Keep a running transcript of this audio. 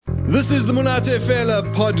This is the Munate Fela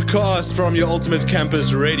podcast from your ultimate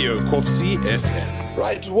campus radio, Kovsie FM.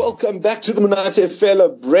 Right, welcome back to the Munate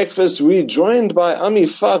Fela breakfast. We're joined by Ami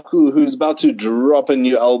Faku, who's about to drop a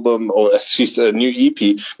new album, or she's a new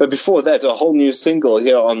EP. But before that, a whole new single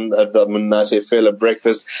here on the Munate Fela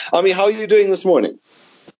breakfast. Ami, how are you doing this morning?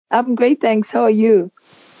 I'm great, thanks. How are you?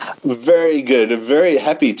 Very good. Very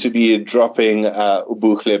happy to be dropping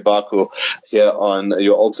Ubuhle Baku here on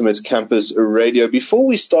your ultimate campus radio. Before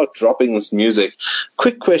we start dropping this music,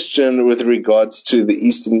 quick question with regards to the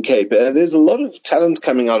Eastern Cape. There's a lot of talent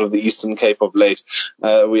coming out of the Eastern Cape of late.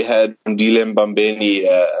 We had Dilem Bambeni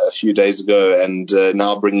a few days ago, and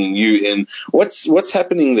now bringing you in. What's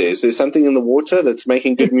happening there? Is there something in the water that's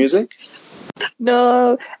making good music?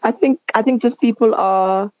 No, I think just people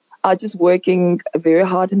are just working very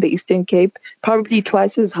hard in the Eastern Cape, probably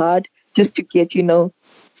twice as hard just to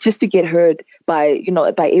get heard by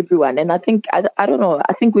everyone. And I think, I don't know,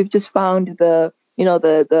 I think we've just found the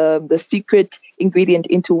secret ingredient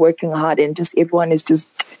into working hard, and just everyone is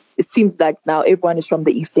just, it seems like now everyone is from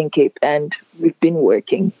the Eastern Cape and we've been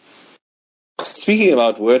working. Speaking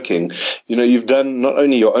about working, you've done not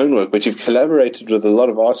only your own work, but you've collaborated with a lot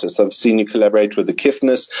of artists. I've seen you collaborate with the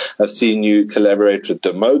Kiffness. I've seen you collaborate with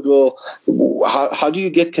the Mogul. How do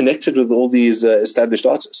you get connected with all these established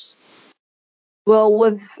artists? Well,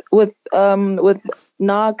 with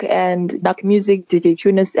Narc and Narc Music, DJ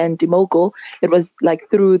Tunis and Demogul, it was like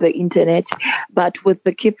through the internet. But with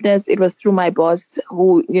the Kiffness, it was through my boss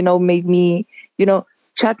who, made me,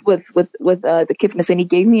 chat with the Kiffness, and he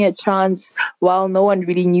gave me a chance while no one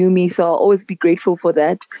really knew me. So I'll always be grateful for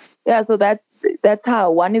that. Yeah, so that's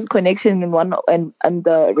how one is connection and one and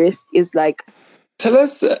the rest is like. Tell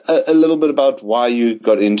us a little bit about why you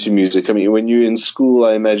got into music. I mean, when you're in school,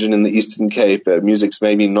 I imagine in the Eastern Cape, music's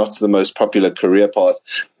maybe not the most popular career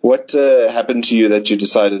path. What happened to you that you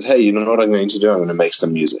decided, hey, you know what I'm going to do? I'm going to make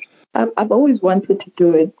some music. I've always wanted to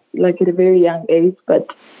do it, like at a very young age,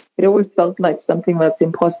 but it always felt like something that's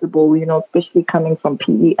impossible, especially coming from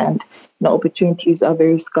PE, and opportunities are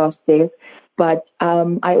very scarce there. But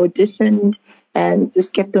I auditioned and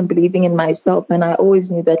just kept on believing in myself, and I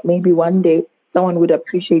always knew that maybe one day someone would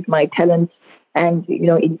appreciate my talent and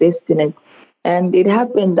invest in it. And it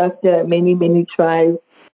happened after many, many tries.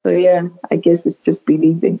 So yeah, I guess it's just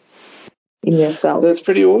believing in yourself. That's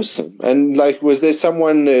pretty awesome. And was there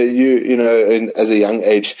someone as a young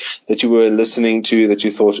age that you were listening to that you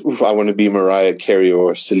thought, oof, I want to be Mariah Carey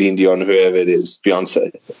or Celine Dion, whoever it is,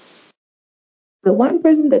 Beyonce? The one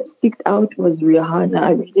person that sticked out was Rihanna.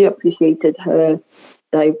 I really appreciated her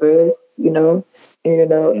diverse, in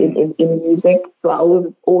music. So I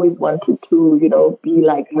always wanted to, be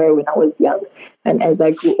like her when I was young. And as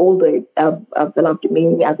I grew older, I've developed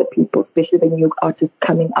many other people, especially the new artists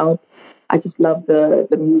coming out. I just love the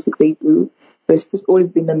music they do. So it's just always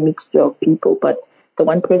been a mixture of people. But the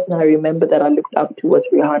one person I remember that I looked up to was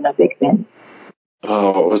Rihanna back then.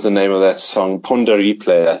 Oh, what was the name of that song? Ponder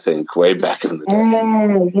Replay, I think, way back in the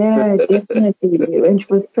day. Yeah, definitely. When she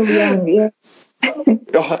was so young, yeah.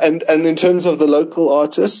 And in terms of the local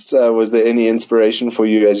artists, was there any inspiration for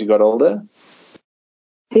you as you got older?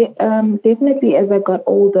 Definitely, as I got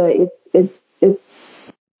older, it's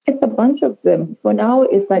a bunch of them. For now,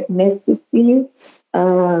 it's like Nesty,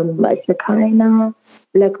 like Shekinah,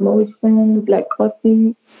 Black Motion, Black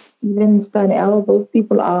Coffee, even Stan L. Those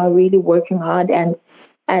people are really working hard and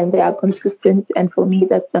they are consistent. And for me,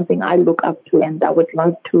 that's something I look up to, and I would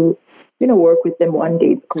love to, work with them one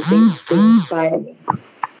day because they inspire me.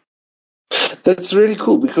 That's really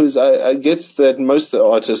cool, because I get that most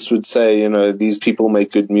artists would say, these people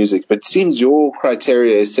make good music, but it seems your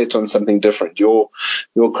criteria is set on something different. Your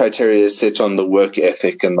criteria is set on the work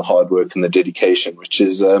ethic and the hard work and the dedication, which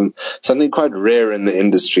is something quite rare in the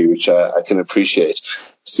industry, which I can appreciate.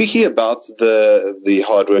 Speaking about the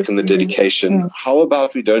hard work and the dedication, how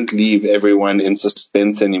about we don't leave everyone in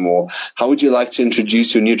suspense anymore? How would you like to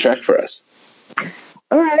introduce your new track for us?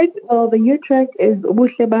 All right. Well, the new track is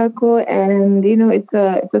Ubuhle Baku, and it's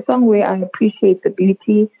a song where I appreciate the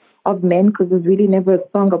beauty of men, because there's really never a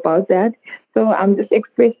song about that. So I'm just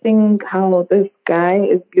expressing how this guy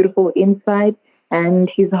is beautiful inside, and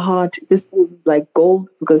his heart just is like gold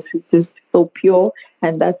because he's just so pure,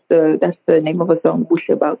 and that's the name of a song,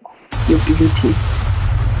 Ubuhle Baku, your beauty.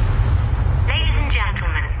 Ladies and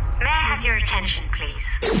gentlemen, may I have your attention, please?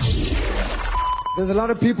 There's a lot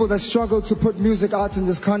of people that struggle to put music out in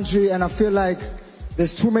this country, and I feel like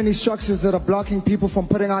there's too many structures that are blocking people from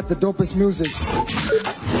putting out the dopest music.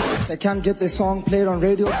 They can't get their song played on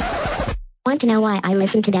radio. Want to know why I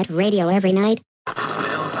listen to that radio every night?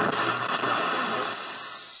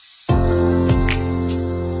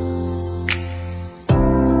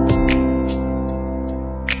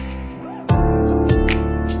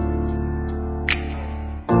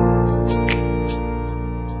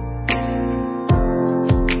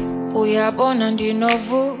 Ndiyabona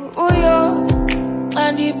ndinovuyo xa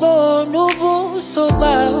ndibona ubuso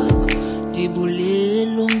bakho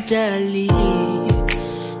ndibulela umdali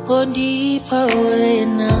ngondipha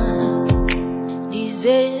wena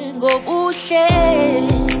ndize ngobuhle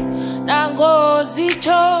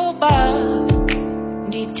nangozithoba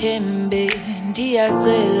ndithembe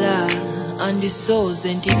ndiyacela andisoze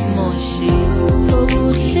ndimoshe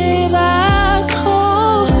ubuhle bakho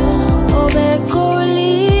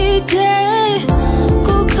obekholide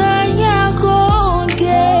kukhanya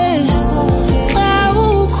konke xa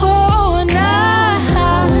ukhona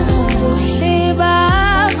ubuhle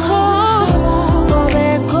bakho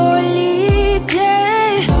obekholide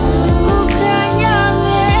kukhanya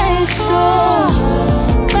mehlo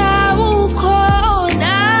xa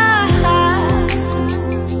ukhona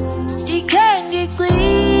ndikhe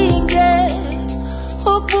ndicinge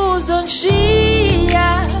ukuzonshiya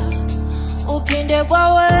uphinde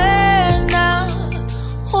kwawena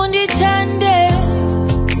undithande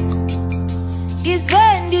ndizwe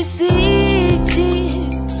ndisithi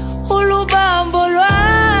ulubambo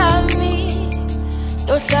lwami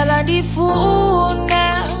ndohlala ndifuna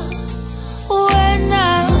wena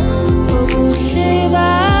ubuhle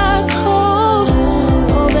bakho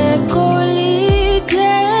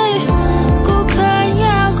obekholide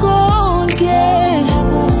kukhanya konke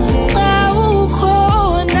xa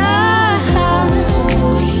ukhona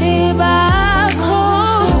ubuhle bakho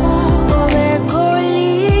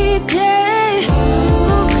obekholide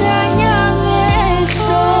kukhanya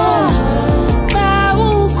mehlo xa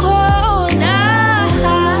ukhona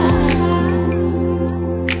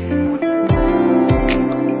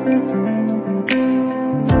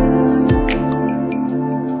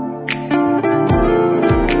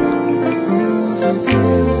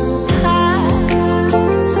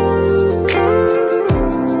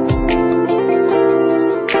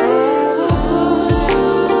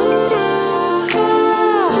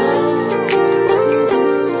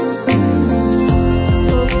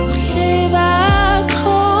ubuhle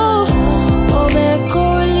bakho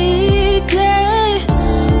obekholide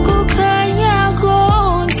kukhanya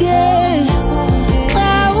konke xa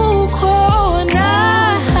ukhona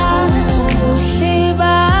ubuhle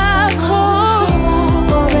bakho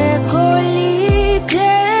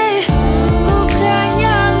obekholide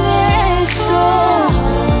kukhanya mehlo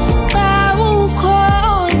xa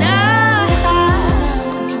ukhona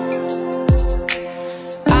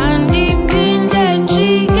andiphinde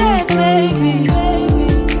njike baby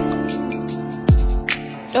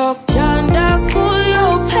ndokuthanda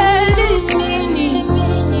kuyophela imini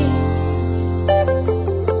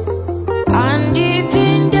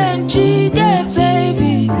andiphinde njike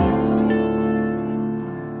baby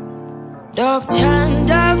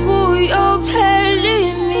ndokuthanda kuyophela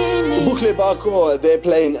imini Buhle Bako, they're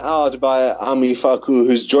playing out by Ami Faku,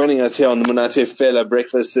 who's joining us here on the Monate Fela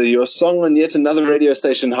Breakfast. Your song on yet another radio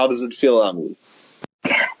station. How does it feel, Ami?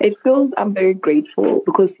 It feels I'm very grateful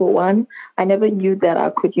because for one, I never knew that I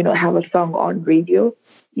could, have a song on radio.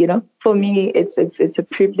 For me, it's a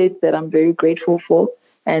privilege that I'm very grateful for.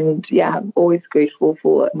 And yeah, I'm always grateful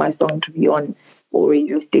for my song to be on all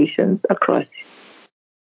radio stations across.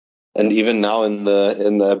 And even now in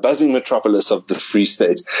the buzzing metropolis of the Free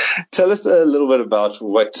State. Tell us a little bit about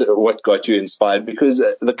what got you inspired, because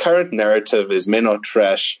the current narrative is men are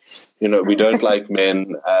trash. We don't like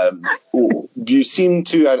men. You seem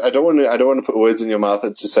to. I don't want to put words in your mouth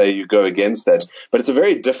and to say you go against that, but it's a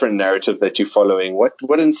very different narrative that you're following.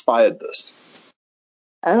 What inspired this?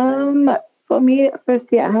 For me,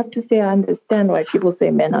 firstly, I have to say I understand why people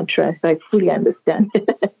say men are trash. I fully understand.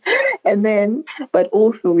 And then, but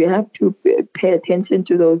also we have to pay attention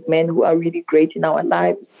to those men who are really great in our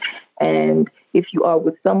lives. And if you are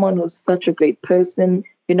with someone who's such a great person,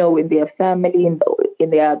 in their family, in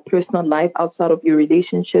their personal life outside of your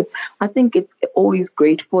relationship, I think it's always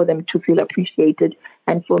great for them to feel appreciated.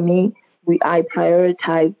 And for me, I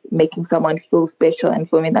prioritize making someone feel special. And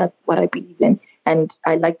for me, that's what I believe in. And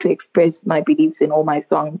I like to express my beliefs in all my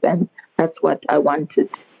songs. And that's what I wanted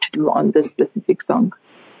to do on this specific song.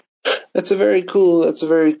 That's a very cool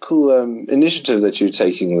initiative that you're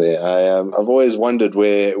taking there. I've always wondered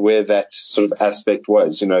where that sort of aspect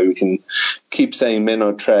was. We can keep saying men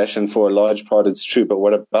are trash, and for a large part it's true. But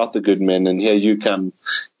what about the good men? And here you come,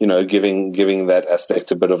 giving that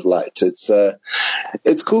aspect a bit of light. It's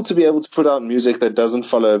cool to be able to put out music that doesn't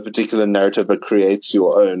follow a particular narrative but creates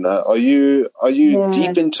your own. Are you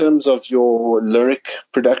deep in terms of your lyric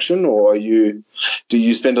production, or do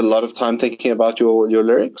you spend a lot of time thinking about your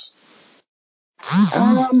lyrics?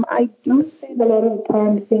 I do spend a lot of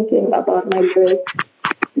time thinking about my lyrics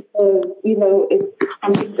because So, it's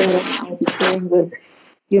something that I'll be sharing with,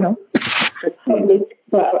 the public.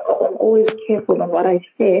 So I'm always careful on what I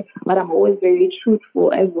share, but I'm always very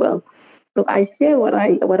truthful as well. So I share what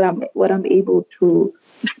I'm able to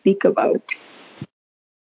speak about.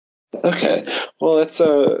 Okay, well it's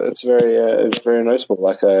very notable.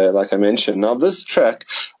 Like I mentioned. Now this track,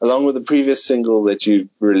 along with the previous single that you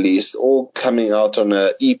released, all coming out on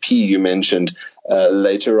a EP you mentioned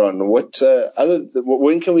later on.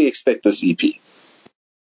 When can we expect this EP?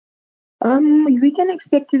 We can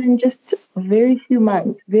expect it in just very few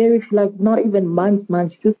months, like not even months,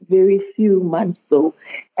 just very few months though.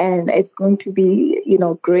 And it's going to be,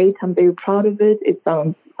 great. I'm very proud of it. It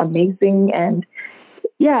sounds amazing. And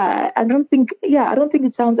I don't think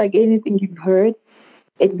it sounds like anything you've heard,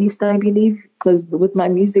 at least I believe, because with my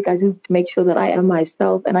music, I just make sure that I am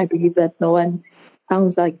myself and I believe that no one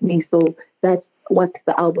sounds like me. So that's what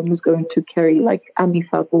the album is going to carry, like Ami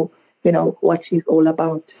Faku, what she's all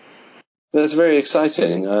about. That's very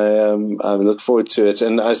exciting. I look forward to it,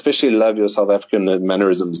 and I especially love your South African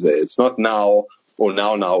mannerisms there. It's not now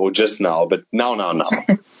or just now, but now.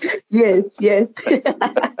 Yes.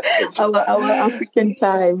 our African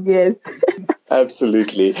time, yes.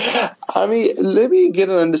 Absolutely. I mean, let me get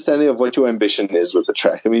an understanding of what your ambition is with the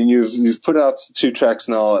track. I mean, you've put out 2 tracks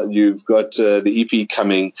now. You've got the EP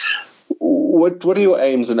coming. What are your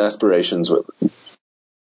aims and aspirations with it?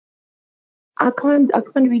 I can't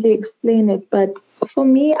really explain it, but for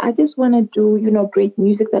me, I just want to do, great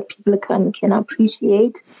music that people can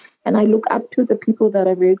appreciate. And I look up to the people that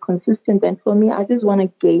are very consistent. And for me, I just want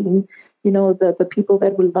to gain, the people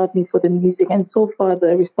that will love me for the music. And so far,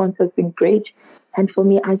 the response has been great. And for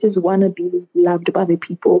me, I just want to be loved by the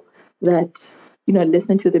people that,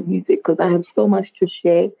 listen to the music because I have so much to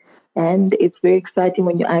share. And it's very exciting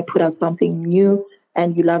when I put out something new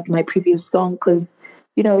and you loved my previous song because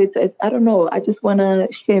it's I don't know. I just want to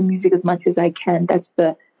share music as much as I can. That's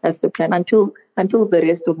the plan until the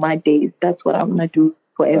rest of my days. That's what I'm gonna do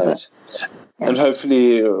forever. Right. Yeah. And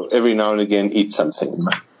hopefully, every now and again, eat something.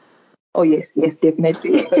 Oh yes,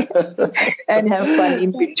 definitely, and have fun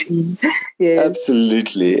in between. Yes.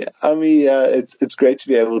 Absolutely. I mean, it's great to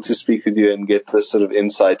be able to speak with you and get this sort of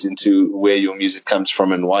insight into where your music comes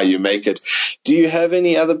from and why you make it. Do you have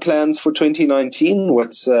any other plans for 2019?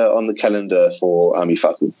 What's on the calendar for Ami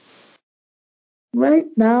Faku? Right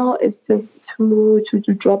now, it's just to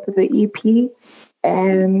drop the EP,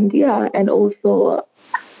 and also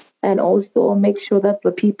make sure that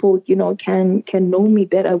the people can know me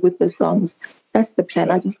better with the songs. That's the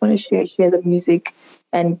plan. I just want to share the music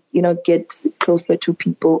and get closer to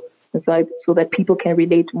people so that people can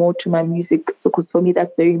relate more to my music. So because for me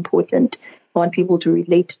that's very important. I want people to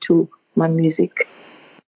relate to my music.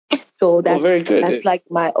 So that's very good. That's like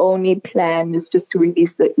my only plan is just to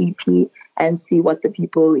release the EP and see what the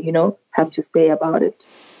people have to say about it.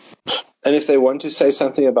 And if they want to say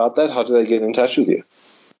something about that, how do they get in touch with you?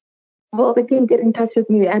 Well, they can get in touch with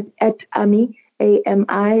me at Ami,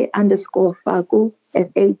 AMI_Faku, FAKU.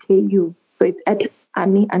 So it's at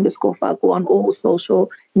Ami_Faku on all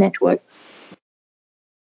social networks.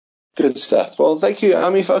 Good stuff. Well, thank you,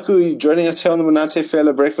 Ami Faku, joining us here on the Monate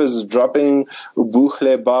Fela Breakfast, dropping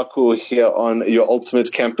Ubuhle Baku here on your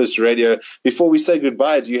Ultimate Campus Radio. Before we say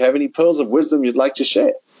goodbye, do you have any pearls of wisdom you'd like to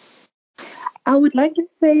share? I would like to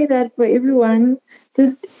say that for everyone,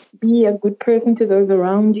 just be a good person to those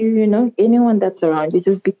around you, anyone that's around you,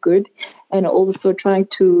 just be good and also try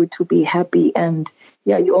to be happy. And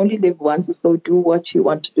you only live once, so do what you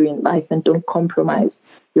want to do in life and don't compromise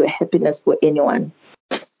your happiness for anyone.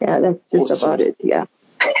 Yeah, that's just awesome. About it. Yeah.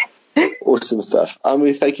 Awesome stuff.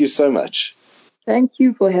 Ami, thank you so much. Thank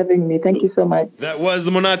you for having me. Thank you so much. That was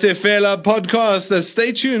the Monate Fela podcast.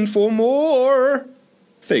 Stay tuned for more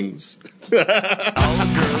things. All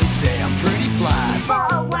the girls say I'm pretty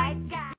fly.